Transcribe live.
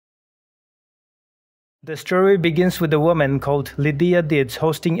The story begins with a woman called Lydia Dietz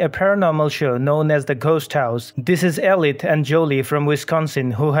hosting a paranormal show known as the Ghost House. This is Elliot and Jolie from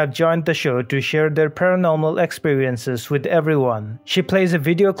Wisconsin who have joined the show to share their paranormal experiences with everyone. She plays a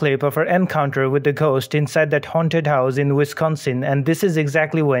video clip of her encounter with the ghost inside that haunted house in Wisconsin, and this is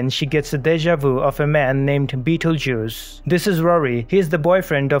exactly when she gets a deja vu of a man named Beetlejuice. This is Rory. He is the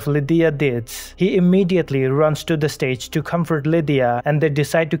boyfriend of Lydia Dietz. He immediately runs to the stage to comfort Lydia, and they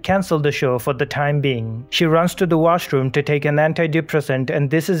decide to cancel the show for the time being. She runs to the washroom to take an antidepressant, and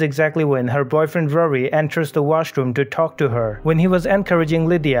this is exactly when her boyfriend Rory enters the washroom to talk to her. When he was encouraging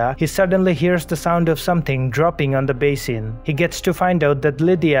Lydia, he suddenly hears the sound of something dropping on the basin. He gets to find out that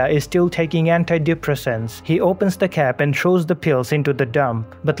Lydia is still taking antidepressants. He opens the cap and throws the pills into the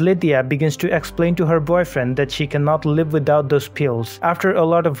dump, but Lydia begins to explain to her boyfriend that she cannot live without those pills. After a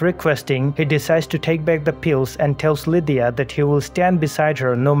lot of requesting, he decides to take back the pills and tells Lydia that he will stand beside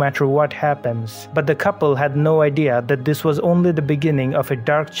her no matter what happens. But the couple had no idea that this was only the beginning of a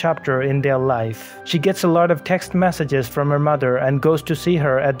dark chapter in their life. She gets a lot of text messages from her mother and goes to see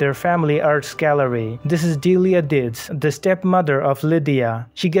her at their family arts gallery. This is Delia Dietz, the stepmother of Lydia.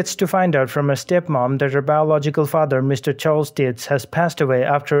 She gets to find out from her stepmom that her biological father, Mr. Charles Dietz, has passed away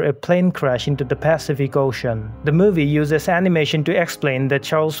after a plane crash into the Pacific Ocean. The movie uses animation to explain that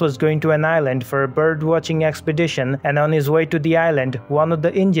Charles was going to an island for a bird-watching expedition, and on his way to the island, one of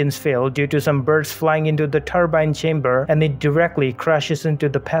the engines failed due to some birds flying into the turbine chamber, and it directly crashes into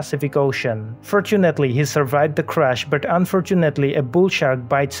the Pacific Ocean. Fortunately, he survived the crash, but unfortunately a bull shark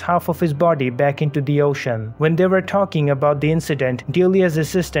bites half of his body back into the ocean. When they were talking about the incident, Delia's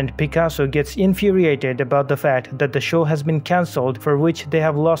assistant Picasso gets infuriated about the fact that the show has been cancelled, for which they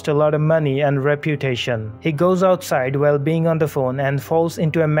have lost a lot of money and reputation. He goes outside while being on the phone and falls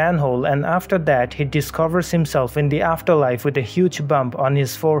into a manhole, and after that he discovers himself in the afterlife with a huge bump on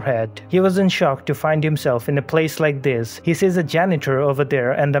his forehead. He was in shock to find himself in a place like this. He sees a janitor over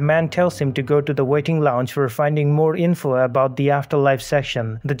there, and the man tells him to go to the waiting lounge for finding more info about the afterlife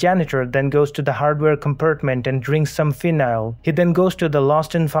section. The janitor then goes to the hardware compartment and drinks some phenyl. He then goes to the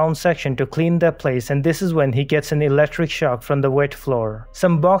lost and found section to clean that place, and this is when he gets an electric shock from the wet floor.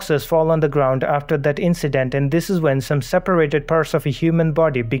 Some boxes fall on the ground after that incident, and this is when some separated parts of a human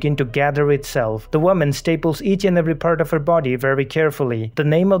body begin to gather itself. The woman staples each and every part of her body very carefully. The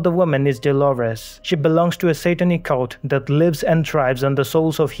name of the woman is Dolores. She belongs to a satanic cult that lives and thrives on the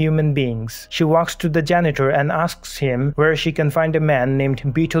souls of human beings. She walks to the janitor and asks him where she can find a man named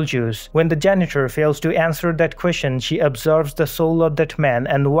Beetlejuice. When the janitor fails to answer that question, she absorbs the soul of that man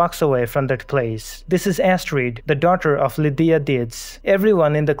and walks away from that place. This is Astrid, the daughter of Lydia Dietz.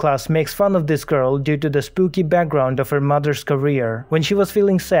 Everyone in the class makes fun of this girl due to the spooky background of her mother's career. When she was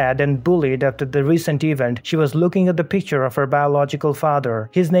feeling sad and bullied after the recent event, she was looking at the picture of her biological father.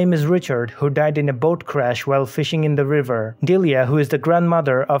 His name is Richard, who died in a boat crash while fishing in the river. Delia, who is the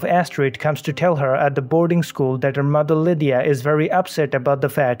grandmother of Astrid, comes to tell her at the boarding school that her mother Lydia is very upset about the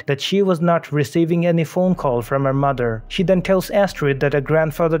fact that she was not receiving any phone call from her mother. She then tells Astrid that her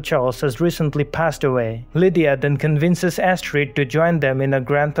grandfather Charles has recently passed away. Lydia then convinces Astrid to join them in her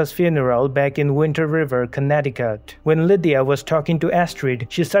grandpa's funeral back in Winter River, Connecticut. When Lydia was talking to Astrid,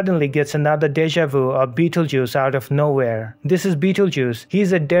 she suddenly gets another deja vu of Beetlejuice out of nowhere. This is Beetlejuice. He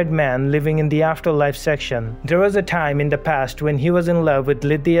is a dead man living in the afterlife section. There was a time in the past when he was in love with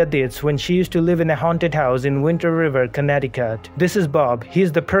Lydia Dietz when she used to live in a haunted house in Winter River, Connecticut. This is Bob. He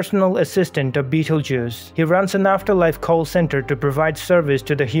is the personal assistant of Beetlejuice. He runs an afterlife call center to provide service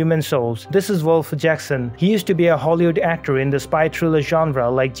to the human souls. This is Wolf Jackson. He used to be a Hollywood actor in the spy thriller genre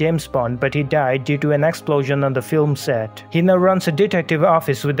like James Bond, but he died due to an explosion on the film set. He now runs a detective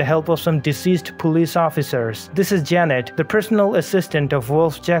office with the help of some deceased police officers. This is Janet, the personal assistant of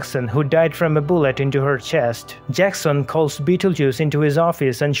Wolf Jackson, who died from a bullet into her chest. Jackson calls Beetlejuice into his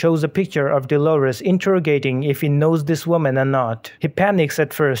office and shows a picture of Dolores, interrogating if he knows this woman or not. He panics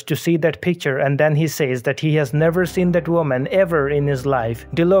at first to see that picture, and then he says that he has never seen that woman ever in his life.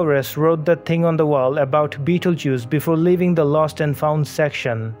 Dolores wrote that thing on the wall about Beetlejuice before leaving the lost and found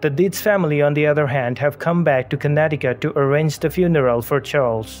section. The Dietz family, on the other hand, have come back to Connecticut to arrange the funeral for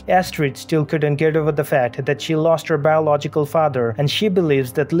Charles. Astrid still couldn't get over the fact that she lost her biological father, and she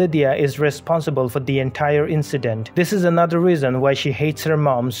believes that Lydia is responsible for the entire incident. This is another reason why she hates her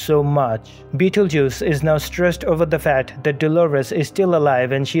mom so much. Beetlejuice is now stressed over the fact that Dolores is still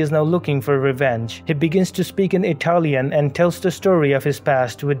alive and she is now looking for revenge. He begins to speak in Italian and tells the story of his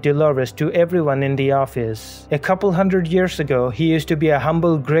past with Dolores to everyone in the office. A couple hundred years ago, he used to be a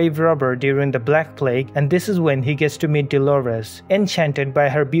humble grave robber during the Black Plague, and this is when he gets to meet Dolores. Enchanted by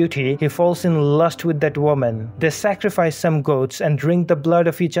her beauty, he falls in lust with that woman. They sacrifice some goats and drink the blood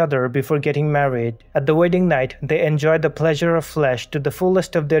of each other before getting getting married. At the wedding night, they enjoy the pleasure of flesh to the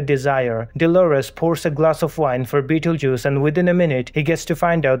fullest of their desire. Dolores pours a glass of wine for Beetlejuice, and within a minute, he gets to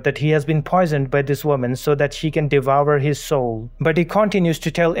find out that he has been poisoned by this woman so that she can devour his soul. But he continues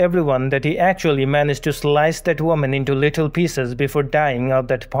to tell everyone that he actually managed to slice that woman into little pieces before dying of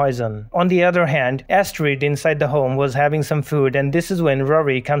that poison. On the other hand, Astrid inside the home was having some food, and this is when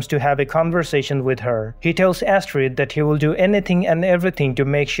Rory comes to have a conversation with her. He tells Astrid that he will do anything and everything to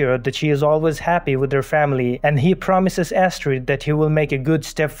make sure that she is always happy with her family, and he promises Astrid that he will make a good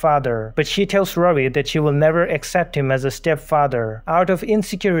stepfather. But she tells Rory that she will never accept him as a stepfather. Out of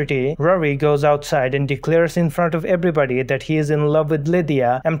insecurity, Rory goes outside and declares in front of everybody that he is in love with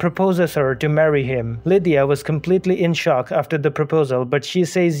Lydia and proposes her to marry him. Lydia was completely in shock after the proposal, but she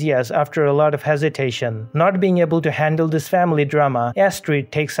says yes after a lot of hesitation. Not being able to handle this family drama,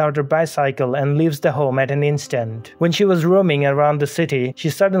 Astrid takes out her bicycle and leaves the home at an instant. When she was roaming around the city, she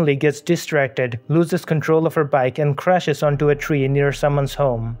suddenly gets distracted, loses control of her bike, and crashes onto a tree near someone's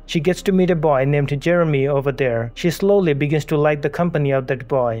home. She gets to meet a boy named Jeremy over there. She slowly begins to like the company of that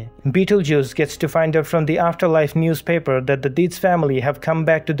boy. Beetlejuice gets to find out from the Afterlife newspaper that the Deeds family have come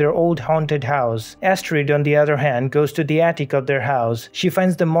back to their old haunted house. Astrid, on the other hand, goes to the attic of their house. She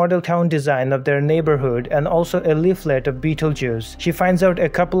finds the model town design of their neighborhood and also a leaflet of Beetlejuice. She finds out a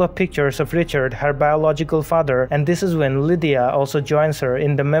couple of pictures of Richard, her biological father, and this is when Lydia also joins her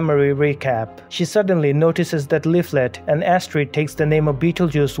in the memory recap. She suddenly notices that leaflet, and Astrid takes the name of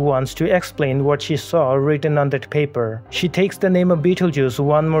Beetlejuice once to explain what she saw written on that paper. She takes the name of Beetlejuice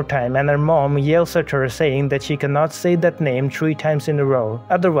one more time, and her mom yells at her saying that she cannot say that name 3 times in a row.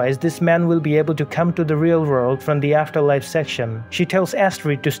 Otherwise, this man will be able to come to the real world from the afterlife section. She tells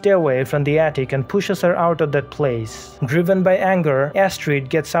Astrid to stay away from the attic and pushes her out of that place. Driven by anger, Astrid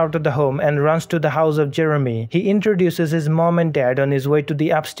gets out of the home and runs to the house of Jeremy. He introduces his mom and dad on his way to the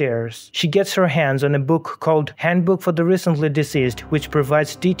upstairs. She gets her hands on a book called Handbook for the Recently Deceased, which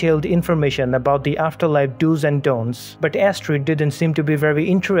provides detailed information about the afterlife do's and don'ts. But Astrid didn't seem to be very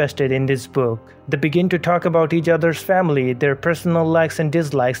interested in this book. They begin to talk about each other's family, their personal likes and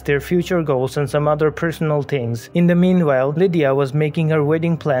dislikes, their future goals, and some other personal things. In the meanwhile, Lydia was making her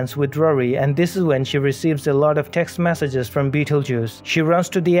wedding plans with Rory, and this is when she receives a lot of text messages from Beetlejuice. She runs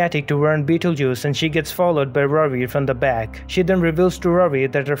to the attic to warn Beetlejuice, and she gets followed by Rory from the back. She then reveals to Rory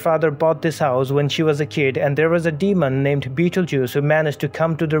that her father bought this house when she was a kid, and there was a demon named Beetlejuice who managed to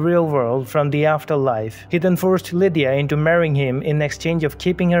come to the real world from the afterlife. He then forced Lydia into marrying him in exchange of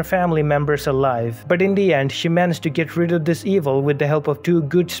keeping her family members alive. But in the end, she managed to get rid of this evil with the help of 2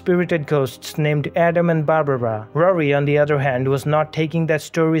 good-spirited ghosts named Adam and Barbara. Rory, on the other hand, was not taking that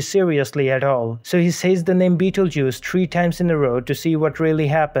story seriously at all, so he says the name Beetlejuice 3 times in a row to see what really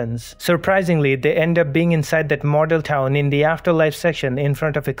happens. Surprisingly, they end up being inside that model town in the afterlife section in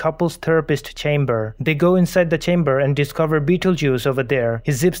front of a couple's therapist chamber. They go inside the chamber and discover Beetlejuice over there.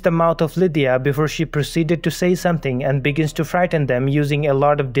 He zips the mouth of Lydia before she proceeded to say something and begins to frighten them using a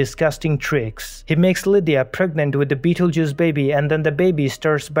lot of disgusting tricks. He makes Lydia pregnant with the Beetlejuice baby, and then the baby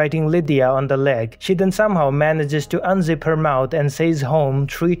starts biting Lydia on the leg. She then somehow manages to unzip her mouth and says home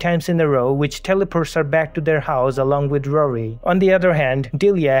 3 times in a row, which teleports her back to their house along with Rory. On the other hand,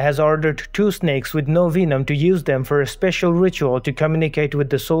 Delia has ordered 2 snakes with no venom to use them for a special ritual to communicate with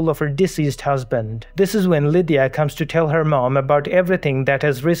the soul of her deceased husband. This is when Lydia comes to tell her mom about everything that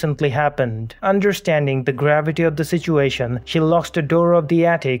has recently happened. Understanding the gravity of the situation, she locks the door of the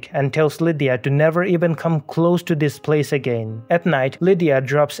attic and tells Lydia to never even come close to this place again. At night, Lydia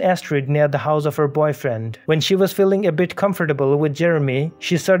drops Astrid near the house of her boyfriend. When she was feeling a bit comfortable with Jeremy,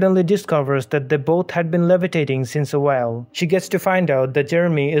 she suddenly discovers that they both had been levitating since a while. She gets to find out that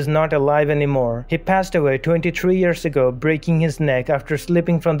Jeremy is not alive anymore. He passed away 23 years ago, breaking his neck after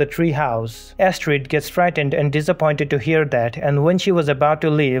slipping from the tree house. Astrid gets frightened and disappointed to hear that, and when she was about to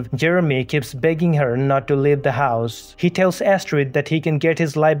leave, Jeremy keeps begging her not to leave the house. He tells Astrid that he can get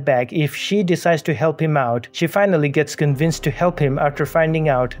his life back if she decides to help him out. She finally gets convinced to help him after finding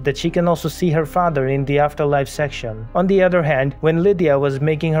out that she can also see her father in the afterlife section. On the other hand, when Lydia was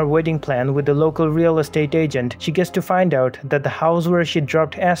making her wedding plan with the local real estate agent, she gets to find out that the house where she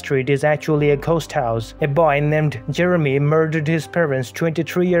dropped Astrid is actually a ghost house. A boy named Jeremy murdered his parents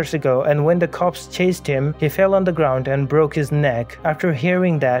 23 years ago, and when the cops chased him, he fell on the ground and broke his neck. After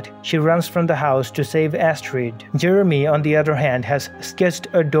hearing that, she runs from the house to save Astrid. Jeremy, on the other hand, has sketched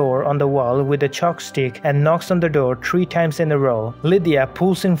a door on the wall with a chalk stick and knocks on the door 3 times in a row. Lydia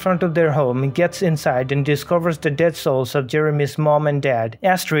pulls in front of their home, gets inside, and discovers the dead souls of Jeremy's mom and dad.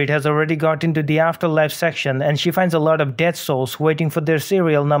 Astrid has already got into the afterlife section, and she finds a lot of dead souls waiting for their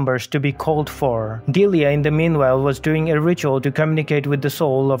serial numbers to be called for. Delia, in the meanwhile, was doing a ritual to communicate with the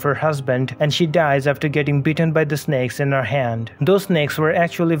soul of her husband, and she dies after getting bitten by the snakes in her hand. Those snakes were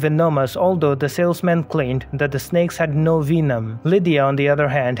actually venomous, although the salesman claimed that the snakes had no venom. Lydia, on the other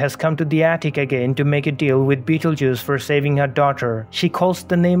hand, has come to the attic again to make a deal with Beetlejuice for saving her daughter. She calls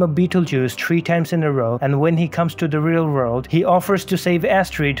the name of Beetlejuice 3 times in a row, and when he comes to the real world, he offers to save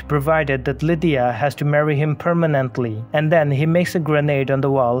Astrid provided that Lydia has to marry him permanently. And then he makes a grenade on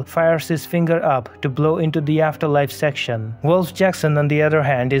the wall, fires his finger up to blow into the afterlife section. Wolf Jackson, on the other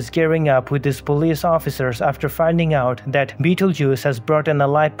hand, is gearing up with his police officers after finding out that Beetlejuice has brought an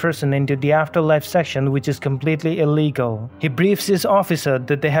alive person into the afterlife section, which is completely illegal. He briefs his officer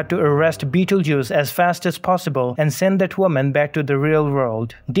that they have to arrest Beetlejuice as fast as possible and send that woman back to the real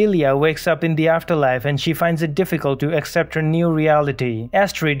world. Delia wakes up in the afterlife and she finds it difficult to accept her new reality.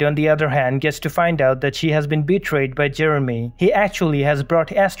 Astrid, on the other hand, gets to find out that she has been betrayed by Jeremy. He actually has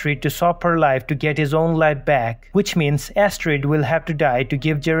brought Astrid to swap her life to get his own life back, which means Astrid will have to die to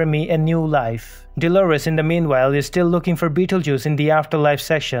give Jeremy a new life. Dolores, in the meanwhile, is still looking for Beetlejuice in the afterlife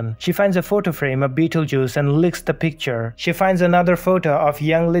section. She finds a photo frame of Beetlejuice and licks the picture. She finds another photo of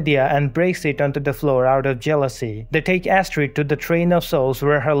young Lydia and breaks it onto the floor out of jealousy. They take Astrid to the train of souls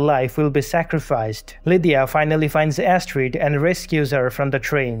where her life will be sacrificed. Lydia finally finds Astrid and rescues her from the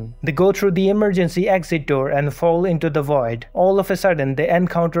train. They go through the emergency exit door and fall into the void. All of a sudden, they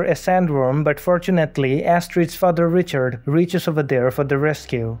encounter a sandworm, but fortunately, Astrid's father Richard reaches over there for the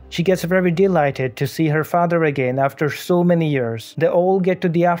rescue. She gets very delighted to see her father again after so many years. They all get to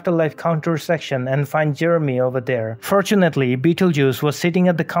the afterlife counter section and find Jeremy over there. Fortunately, Beetlejuice was sitting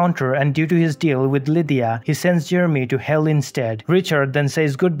at the counter, and due to his deal with Lydia, he sends Jeremy to hell instead. Richard then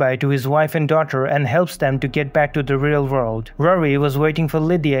says goodbye to his wife and daughter and helps them to get back to the real world. Rory was waiting for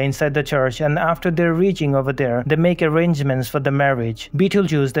Lydia inside the church, and after they're reaching over there, they make arrangements for the marriage.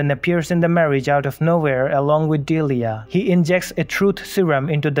 Beetlejuice then appears in the marriage out of nowhere along with Delia. He injects a truth serum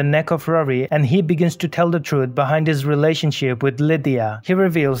into the neck of Rory, and he begins to tell the truth behind his relationship with Lydia. He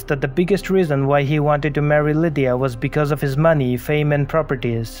reveals that the biggest reason why he wanted to marry Lydia was because of his money, fame, and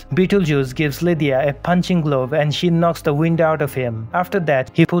properties. Beetlejuice gives Lydia a punching glove and she knocks the wind out of him. After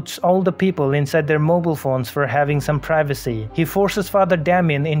that, he puts all the people inside their mobile phones for having some privacy. He forces Father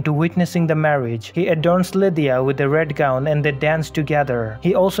Damien into witnessing the marriage. He adorns Lydia with a red gown and they dance together.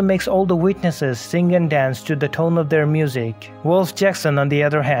 He also makes all the witnesses sing and dance to the tone of their music. Wolf Jackson, on the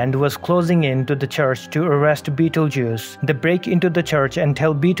other hand, was closing in to the church to arrest Beetlejuice. They break into the church and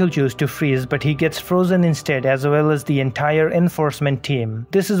tell Beetlejuice to freeze, but he gets frozen instead, as well as the entire enforcement team.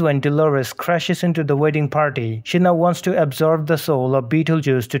 This is when Dolores crashes into the wedding party. She now wants to absorb the soul of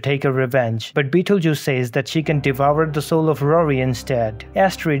Beetlejuice to take a revenge, but Beetlejuice says that she can devour the soul of Rory instead.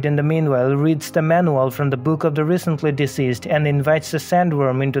 Astrid, in the meanwhile, reads the manual from the book of the recently deceased and invites the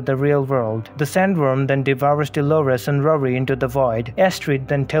sandworm into the real world. The sandworm then devours Dolores and Rory into the void. Astrid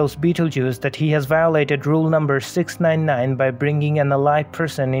then tells Beetlejuice that he has violated rule number 699 by bringing an alive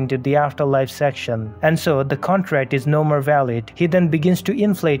person into the afterlife section, and so the contract is no more valid. He then begins to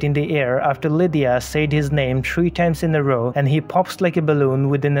inflate in the air after Lydia said his name 3 times in a row, and he pops like a balloon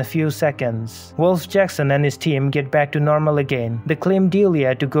within a few seconds. Wolf Jackson and his team get back to normal again. They claim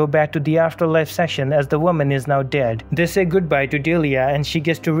Delia to go back to the afterlife section as the woman is now dead. They say goodbye to Delia and she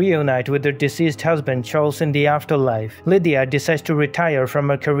gets to reunite with her deceased husband Charles in the afterlife. Lydia decides to retire from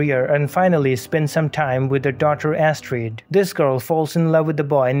her career and finally spend some time with their daughter Astrid. This girl falls in love with a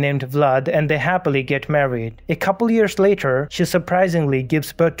boy named Vlad and they happily get married. A couple years later, she surprisingly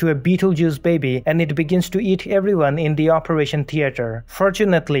gives birth to a Beetlejuice baby and it begins to eat everyone in the operation theater.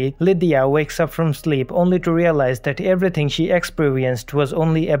 Fortunately, Lydia wakes up from sleep only to realize that everything she experienced was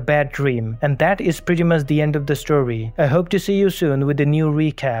only a bad dream. And that is pretty much the end of the story. I hope to see you soon with a new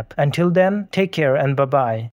recap. Until then, take care and bye-bye.